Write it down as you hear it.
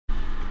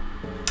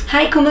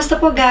Hi, kumusta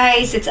po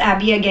guys? It's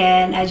Abby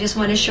again. I just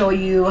want to show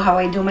you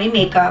how I do my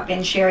makeup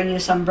and sharing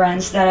you some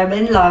brands that I've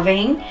been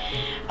loving.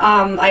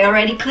 I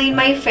already cleaned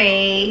my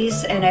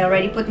face and I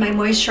already put my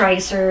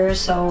moisturizer,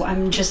 so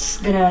I'm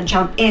just gonna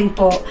jump in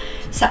po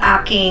sa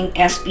aking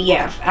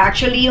SPF.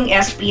 Actually, yung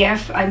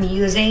SPF I'm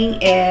using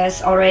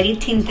is already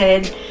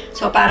tinted,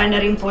 so para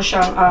na rin po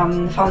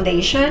siyang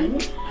foundation.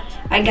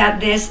 I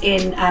got this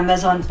in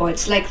Amazon po.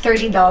 It's like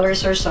 $30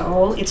 or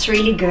so. It's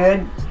really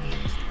good.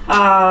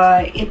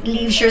 It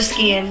leaves your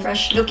skin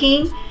fresh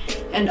looking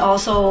and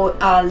also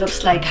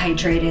looks like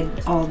hydrated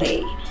all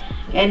day.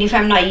 And if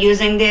I'm not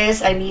using this,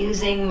 I'm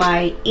using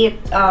my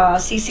IT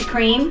CC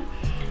cream.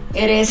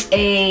 It is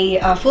a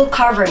full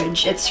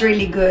coverage. It's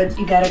really good.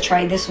 You gotta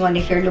try this one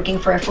if you're looking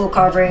for a full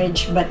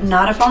coverage but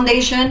not a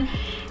foundation.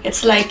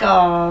 It's like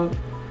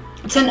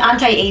it's an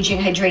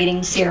anti-aging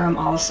hydrating serum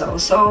also,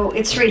 so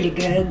it's really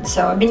good.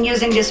 So I've been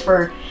using this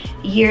for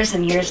years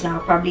and years now,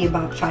 probably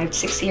about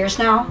 5-6 years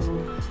now.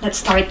 Let's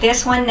start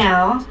this one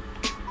now.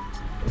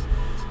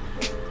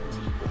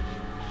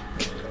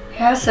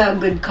 It has a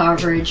good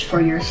coverage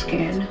for your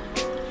skin.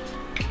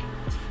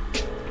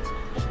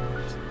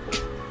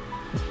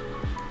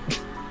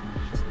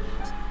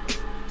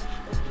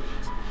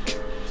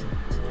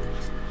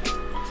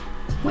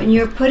 When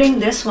you're putting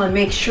this one,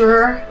 make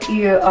sure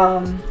you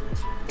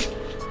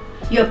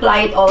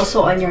apply it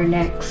also on your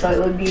neck, so it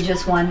would be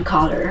just one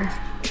color.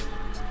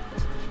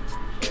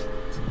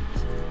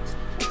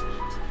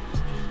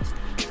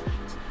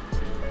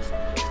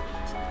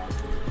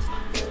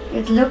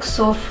 It looks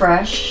so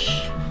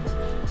fresh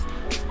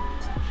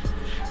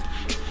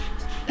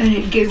and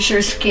it gives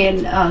your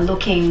skin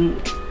looking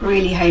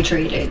really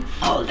hydrated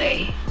all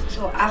day.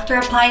 So after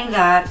applying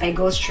that, I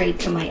go straight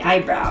to my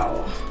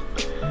eyebrow.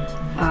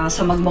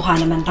 So magmukha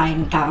naman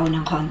tayong tao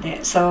ng konti.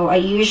 So I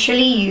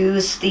usually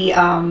use the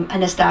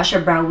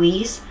Anastasia Brow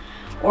Wiz,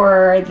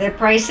 or the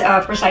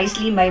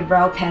precisely my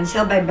brow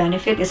pencil by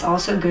Benefit is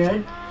also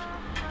good.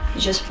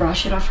 You just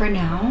brush it off for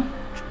now.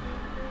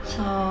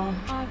 So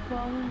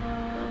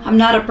I'm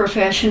not a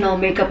professional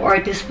makeup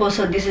artist po,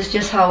 so this is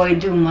just how I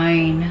do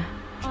mine.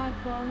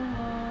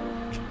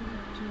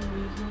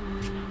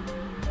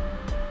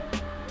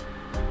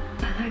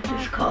 I like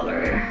this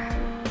color.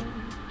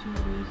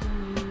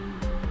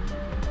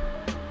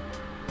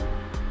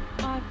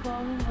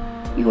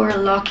 You are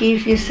lucky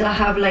if you still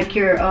have like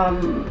your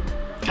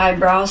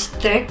eyebrows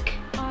thick,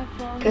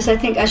 because I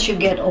think as you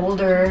get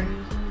older,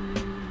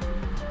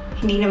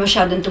 hindi na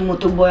masyadong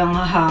tumutubo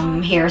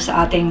ang hair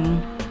sa ating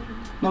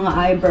mga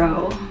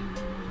eyebrow.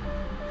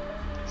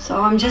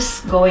 So I'm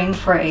just going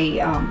for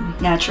a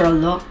natural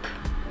look,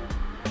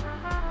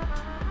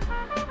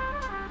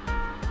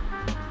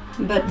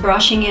 but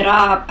brushing it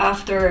up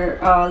after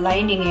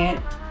lining it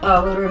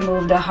will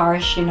remove the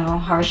harsh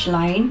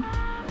line.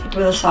 It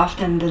will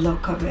soften the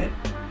look of it.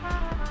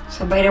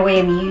 So by the way,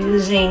 I'm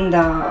using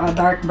the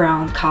dark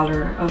brown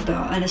color of the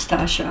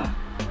Anastasia.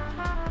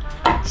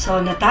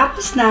 So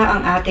natapos na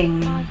ang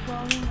ating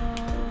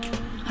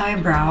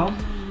eyebrow.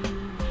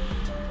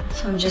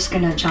 So I'm just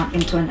gonna jump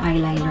into an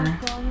eyeliner.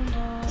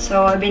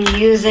 So I've been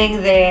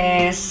using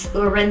this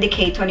Urban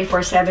Decay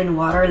 24/7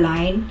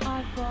 waterline.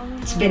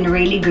 It's been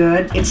really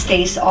good. It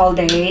stays all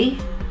day,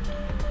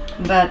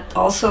 but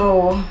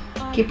also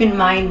keep in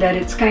mind that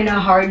it's kind of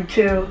hard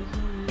to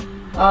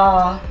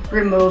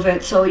remove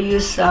it. So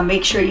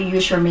make sure you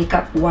use your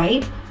makeup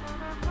wipe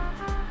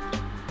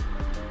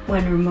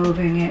when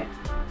removing it.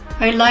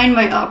 I line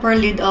my upper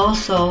lid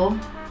also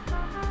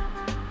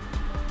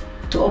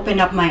to open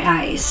up my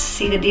eyes.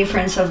 See the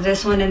difference of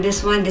this one and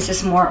this one? This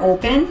is more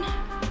open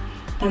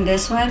than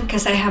this one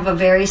because I have a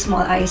very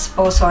small eyes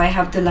po, so I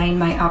have to line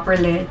my upper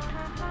lid.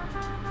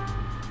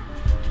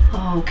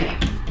 Oh, okay,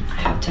 I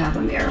have to have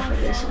a mirror for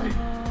this one.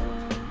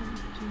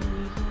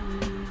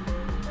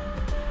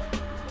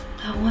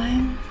 That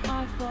one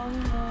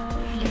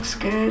looks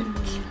good.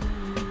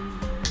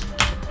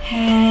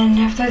 And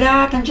after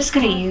that, I'm just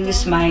gonna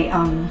use my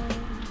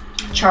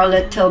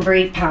Charlotte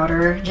Tilbury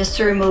powder just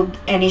to remove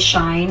any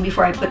shine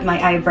before I put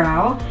my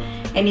eyebrow,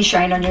 any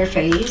shine on your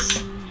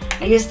face.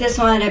 I use this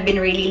one. I've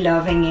been really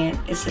loving it.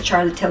 It's the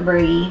Charlotte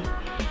Tilbury.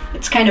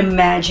 It's kind of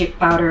magic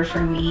powder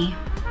for me,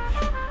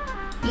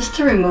 just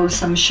to remove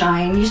some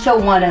shine. You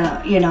still want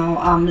to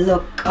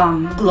look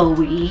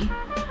glowy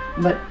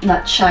but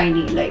not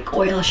shiny, like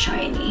oil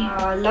shiny.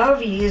 I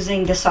love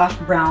using the soft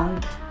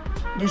brown.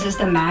 This is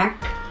the MAC.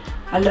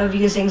 I love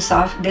using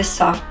this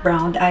soft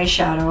brown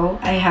eyeshadow.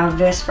 I have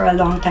this for a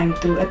long time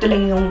too. Ito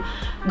lang yung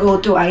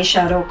go-to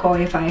eyeshadow ko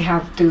if I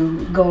have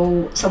to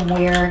go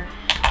somewhere.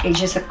 It's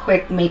just a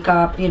quick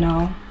makeup,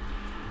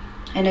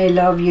 And I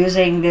love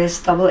using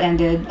this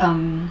double-ended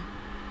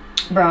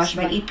brush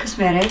by IT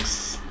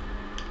Cosmetics.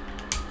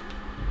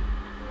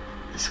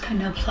 Just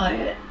kind of apply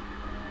it.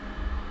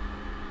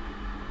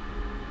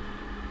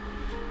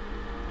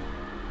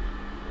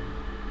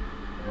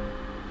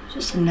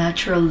 Just a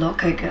natural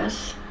look, I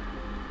guess.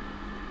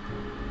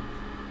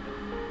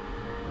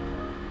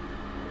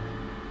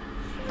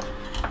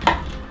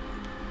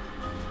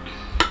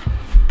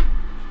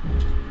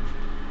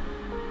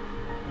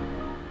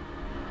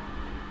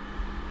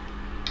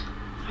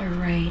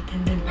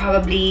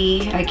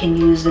 Probably I can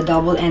use the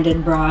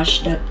double-ended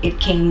brush that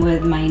it came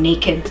with my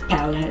Naked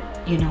palette,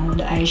 you know,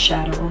 the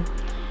eyeshadow.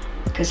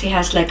 Because it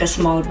has like a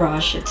small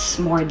brush, it's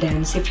more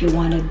dense if you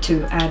wanted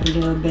to add a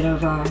little bit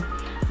of a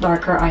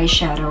darker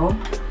eyeshadow.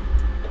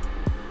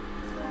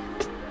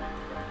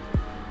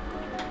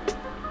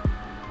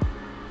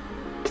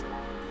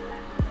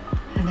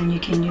 And then you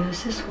can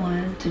use this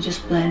one to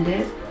just blend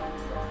it.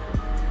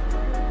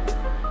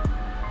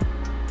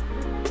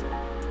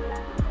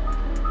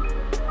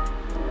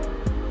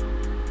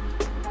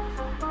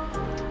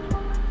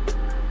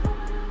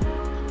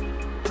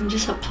 I'm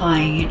just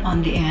applying it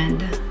on the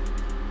end.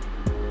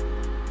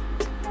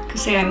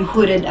 Kasi I'm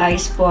hooded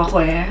eyes po ako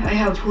eh. I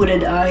have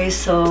hooded eyes,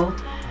 so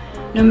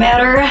no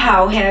matter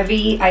how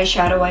heavy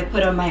eyeshadow I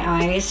put on my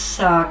eyes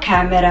sa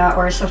camera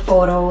or sa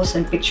photos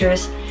and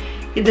pictures,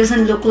 it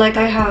doesn't look like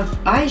I have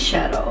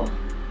eyeshadow.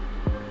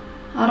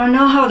 I don't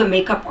know how the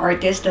makeup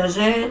artist does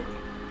it.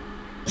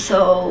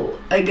 So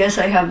I guess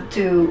I have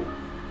to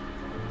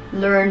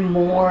learn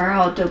more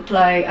how to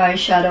apply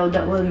eyeshadow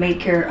that will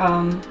make your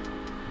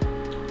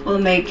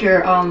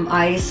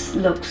eyes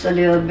looks a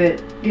little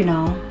bit, you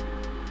know,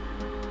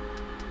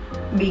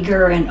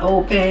 bigger and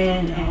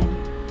open and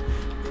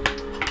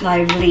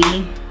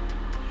lively.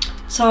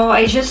 So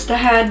I just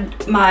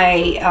had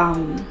my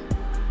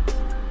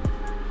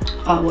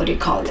what do you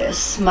call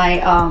this, my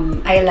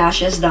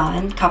eyelashes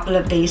done a couple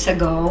of days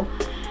ago.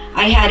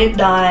 I had it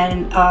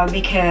done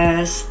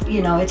because,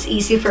 you know, it's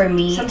easy for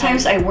me.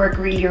 Sometimes I work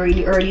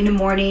really early in the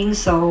morning,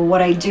 so what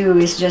I do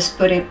is just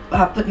put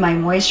my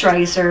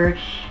moisturizer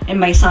and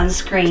my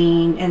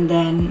sunscreen and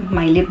then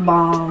my lip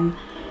balm,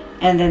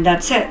 and then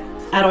that's it.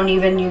 I don't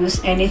even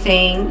use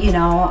anything, you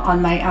know,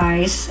 on my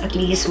eyes, at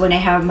least when I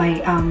have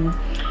my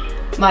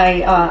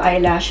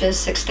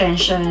eyelashes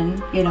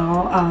extension, you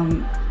know,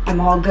 I'm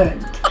all good.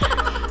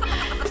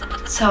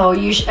 So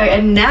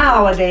and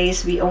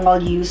nowadays we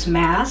all use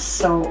masks,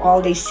 so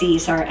all they see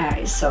is our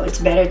eyes, so it's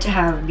better to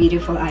have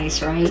beautiful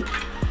eyes, right?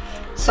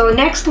 So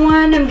next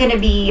one, I'm gonna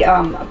be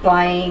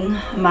applying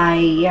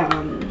my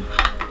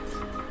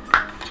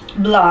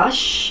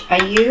blush. I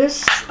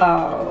use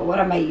what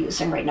am I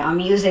using right now? I'm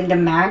using the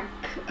MAC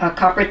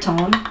Copper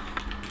Tone,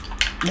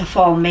 the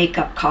Fall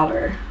Makeup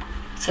color.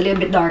 It's a little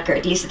bit darker,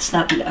 at least it's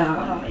not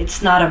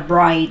a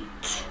bright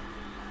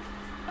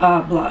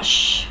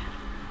blush.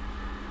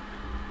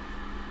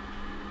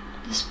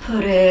 Just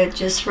put it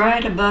just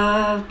right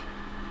above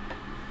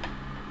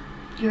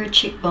your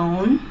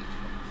cheekbone.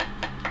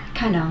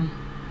 Kind of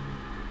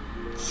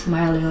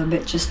smile a little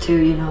bit just to,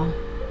 you know,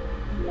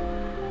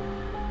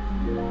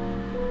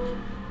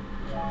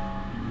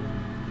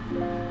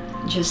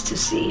 just to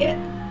see it.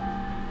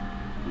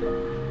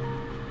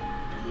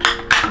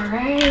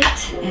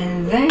 Alright,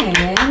 and then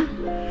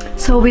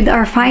so with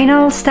our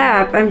final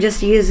step, I'm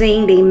just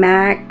using the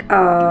MAC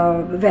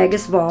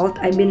Vegas Vault.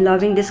 I've been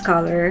loving this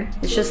color.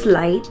 It's just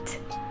light.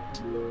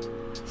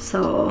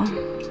 So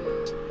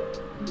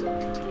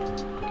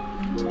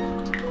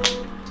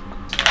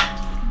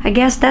I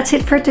guess that's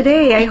it for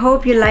today. I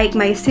hope you like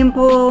my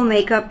simple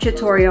makeup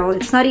tutorial.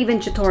 It's not even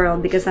tutorial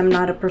because I'm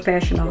not a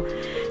professional.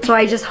 So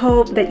I just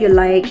hope that you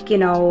like, you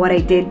know, what I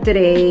did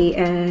today,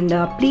 and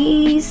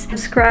please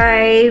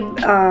subscribe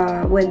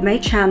with my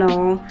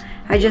channel.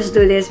 I just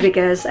do this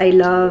because I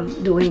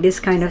love doing this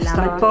kind of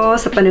stuff. Po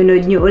sa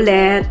panunod nyo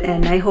ulit,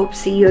 and I hope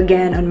see you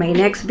again on my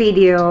next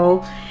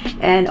video.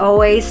 And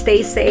always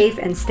stay safe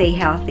and stay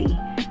healthy.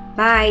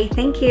 Bye.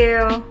 Thank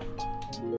you.